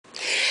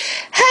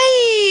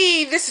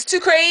this is Two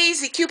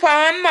Crazy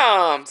Coupon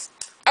Moms.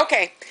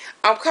 Okay,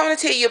 I'm coming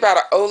to tell you about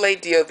an Olay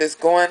deal that's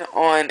going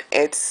on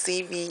at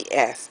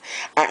CVS.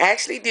 I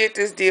actually did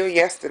this deal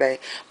yesterday,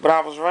 but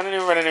I was running,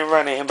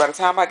 and by the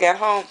time I got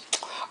home,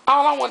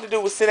 all I wanted to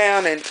do was sit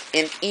down and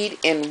eat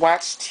and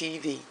watch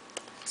TV.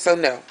 So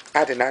no,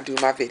 I did not do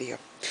my video.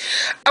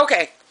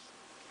 Okay,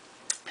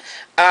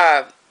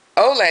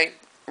 Olay,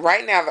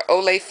 right now the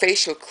Olay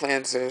facial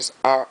cleansers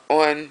are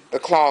on, the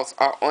cloths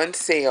are on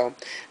sale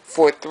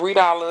for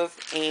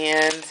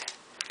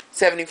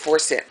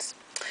 $3.74.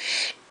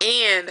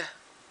 And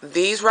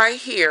these right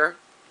here,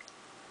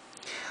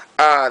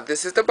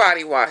 this is the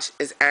body wash,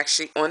 is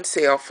actually on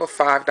sale for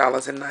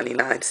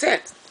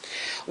 $5.99.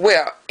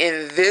 Well,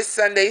 in this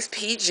Sunday's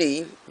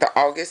PG, the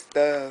August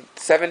the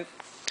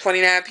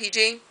 7/29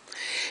 PG,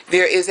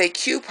 there is a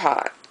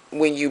coupon.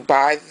 When you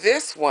buy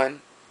this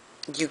one,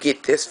 you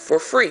get this for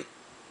free.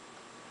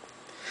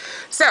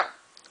 So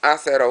I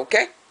said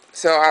okay.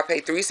 So I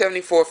paid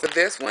 $3.74 for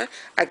this one.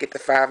 I get the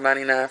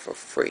 $5.99 for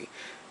free.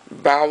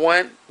 Buy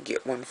one,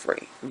 get one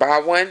free. Buy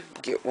one,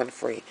 get one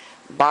free.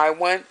 Buy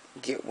one,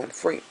 get one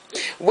free.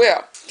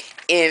 Well,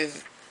 in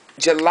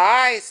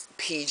July's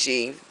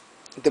PG,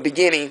 the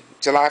beginning,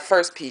 July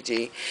 1st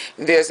PG,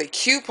 there's a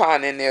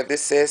coupon in there that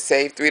says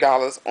save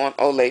 $3 on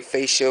Olay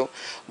facial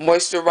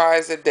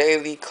moisturizer,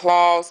 daily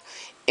cloths,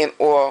 and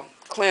oil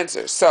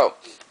cleanser. So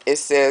it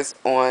says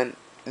on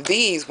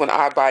these, when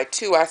I buy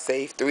two, I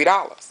save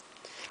 $3.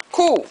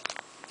 Cool.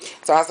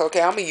 So I said,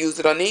 okay, I'm going to use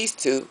it on these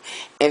two,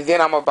 and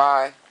then I'm going to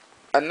buy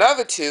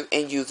another two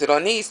and use it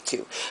on these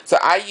two. So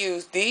I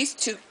used these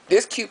two,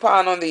 this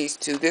coupon on these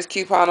two, this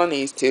coupon on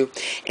these two,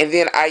 and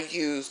then I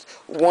used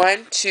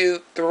 1,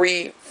 2,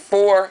 3,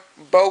 4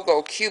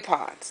 BOGO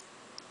coupons.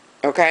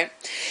 Okay,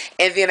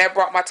 and then that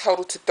brought my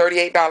total to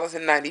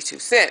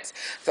 $38.92.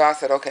 So I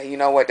said, okay, you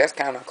know what, that's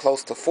kind of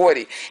close to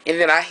 40. And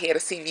then I had a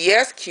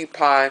CVS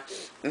coupon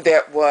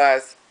that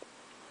was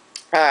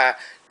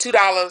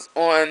 $2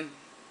 on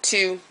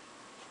 2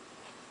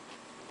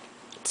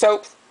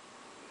 soaps,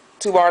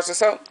 2 bars of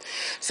soap.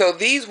 So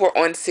these were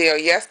on sale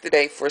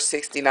yesterday for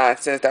 69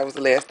 cents. That was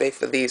the last day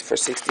for these, for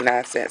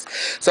 69 cents.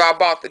 So I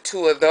bought the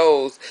 2 of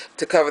those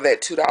to cover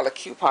that $2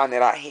 coupon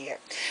that I had.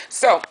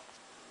 So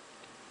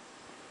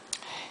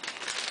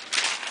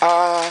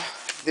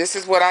this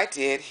is what I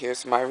did.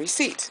 Here's my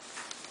receipt.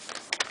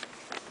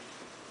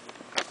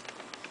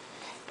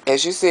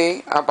 As you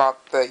see, I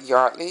bought the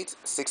Yardley's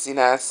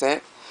 69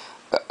 cents,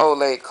 the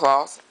Olay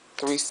cloths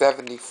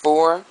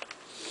 $3.74.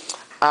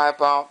 I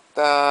bought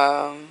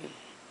the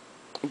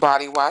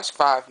body wash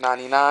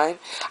 $5.99.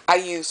 I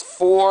used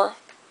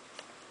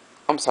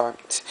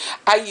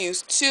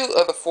 2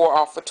 of the 4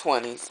 off for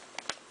 20s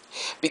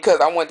because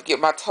I wanted to get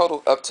my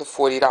total up to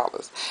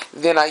 $40.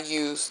 Then I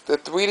used the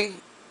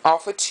 3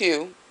 off of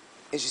 2,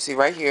 as you see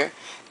right here.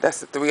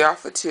 That's the 3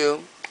 off of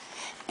 2.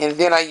 And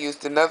then I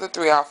used another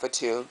 3 off of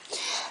 2.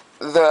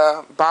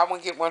 The buy one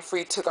get one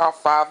free took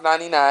off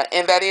 $5.99,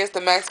 and that is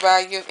the max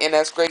value, and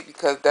that's great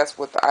because that's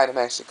what the item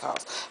actually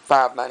costs,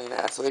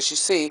 $5.99. So as you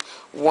see,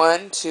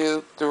 1,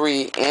 2,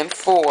 3, and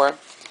 4,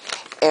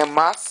 and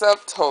my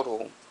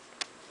subtotal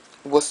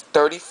was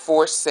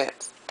 34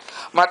 cents.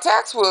 My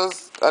tax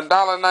was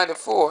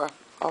 $1.94.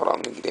 Hold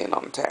on, let me get in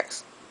on the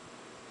tax.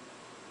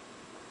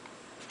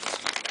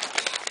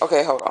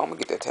 Okay, hold on, I'm gonna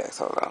get that tax.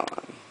 Hold on.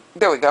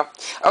 There we go.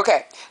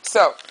 Okay,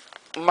 so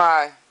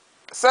my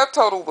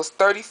subtotal was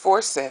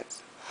 34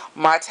 cents.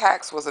 My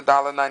tax was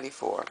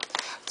 $1.94.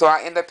 So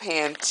I ended up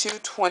paying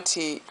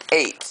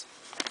 $2.28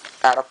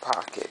 out of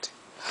pocket.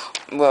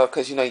 Well,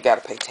 because you know you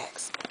gotta pay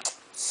tax.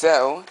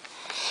 So,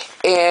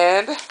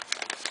 and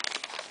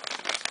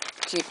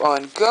keep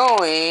on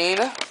going.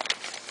 I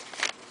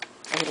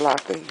did a lot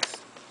of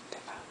things.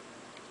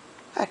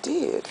 I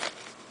did.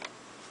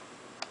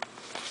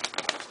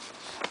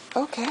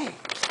 Okay,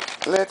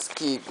 let's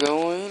keep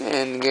going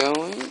and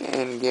going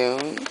and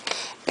going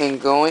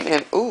and going.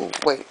 And ooh,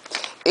 wait,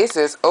 it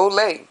says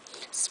Olay,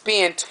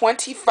 spend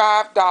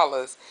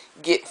 $25,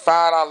 get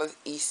 $5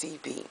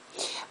 ECB.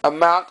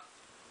 Amount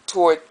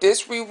toward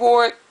this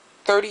reward,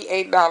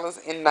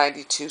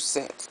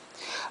 $38.92.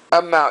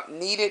 Amount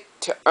needed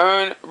to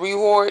earn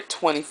reward,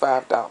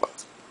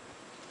 $25.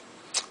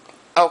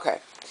 Okay,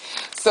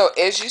 so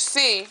as you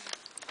see,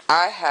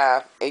 I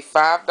have a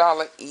 $5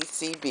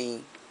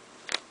 ECB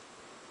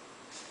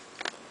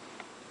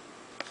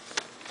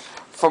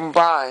from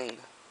buying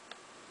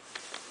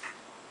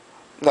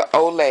the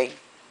Olay,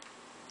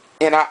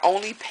 and I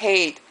only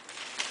paid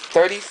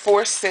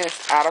 34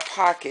 cents out of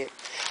pocket,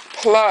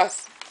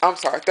 plus, I'm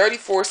sorry,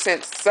 34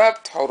 cents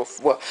subtotal,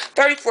 well,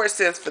 34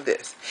 cents for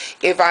this.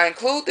 If I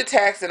include the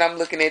tax, then I'm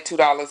looking at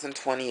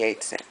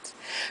 $2.28.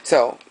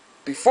 So,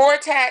 before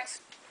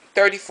tax,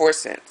 34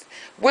 cents.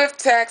 With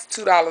tax,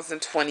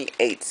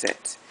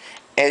 $2.28,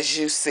 as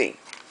you see.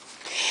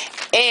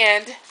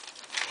 And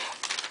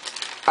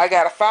I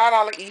got a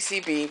 $5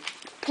 ECB,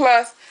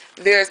 plus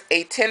there's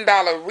a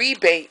 $10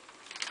 rebate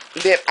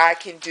that I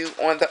can do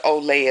on the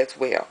Olay as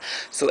well.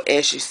 So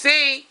as you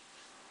see,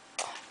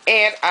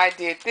 And I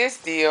did this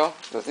deal.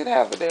 Does it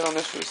have the date on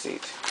this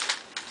receipt?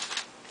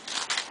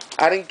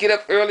 I didn't get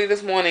up early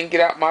this morning and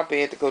get out my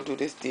bed to go do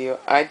this deal.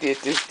 I did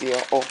this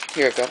deal. Oh,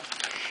 here we go.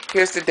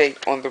 Here's the date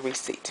on the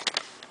receipt.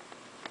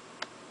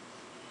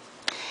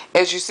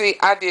 As you see,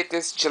 I did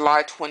this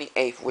July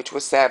 28th, which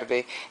was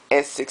Saturday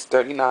at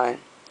 6:39.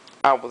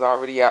 I was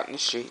already out in the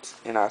streets,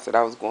 and I said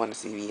I was going to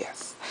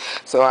CVS.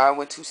 So I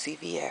went to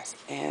CVS,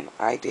 and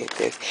I did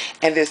this.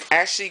 And this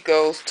actually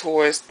goes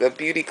towards the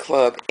beauty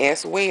club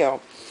as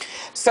well.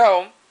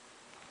 So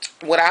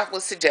what I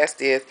would suggest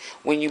is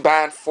when you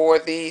buy 4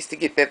 of these to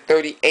get that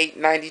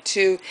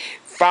 $38.92,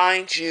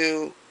 find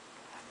you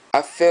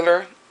a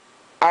filler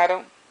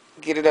item,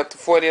 get it up to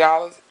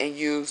 $40, and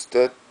use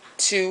the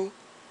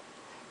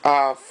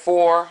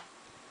 4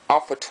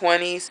 off of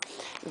 20s.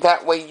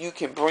 That way you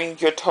can bring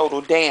your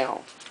total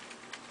down.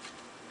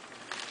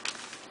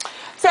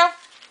 So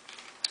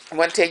I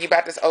want to tell you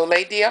about this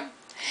Olay deal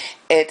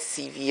at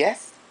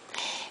CVS,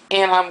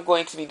 and I'm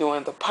going to be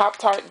doing the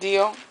Pop-Tart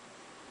deal.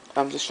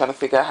 I'm just trying to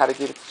figure out how to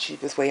get it the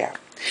cheapest way out.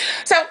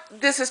 So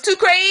this is Two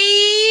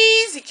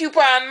Crazy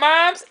Coupon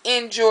Moms.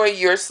 Enjoy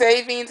your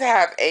savings.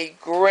 Have a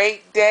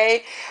great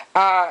day.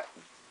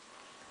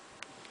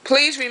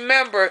 Please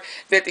remember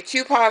that the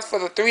coupons for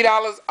the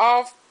 $3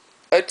 off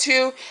a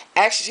 2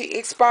 actually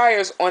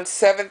expires on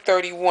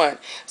 7/31.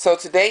 So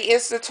today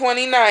is the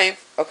 29th.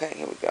 Okay,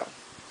 here we go.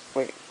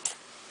 Wait.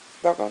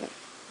 Doggone it.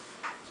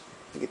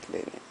 Get the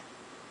lid in.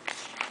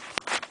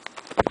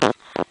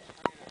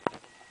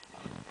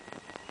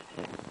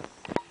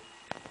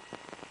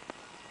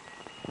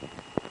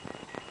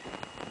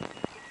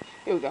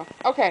 Here we go.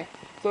 Okay.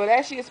 So it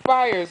actually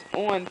expires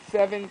on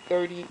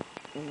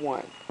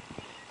 7/31.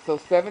 So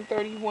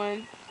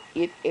 7/31,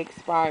 it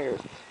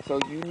expires. So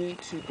you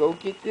need to go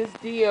get this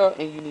deal,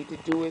 and you need to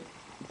do it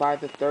by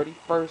the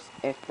 31st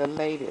at the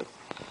latest,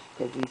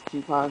 because these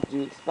coupons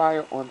do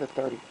expire on the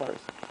 31st.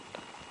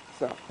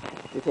 So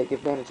to take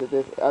advantage of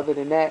this. Other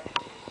than that,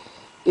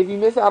 if you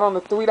miss out on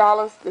the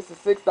 $3, this is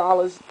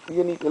 $6.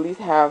 You need to at least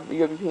have,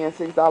 you'll be paying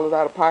 $6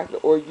 out of pocket,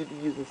 or you'll be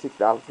using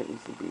 $6 in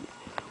ECB.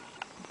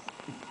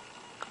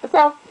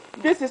 So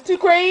this is Two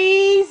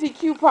Crazy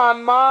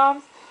Coupon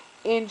Moms.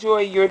 Enjoy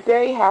your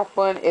day. Have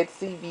fun at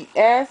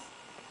CVS.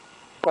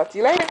 Talk to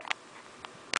you later.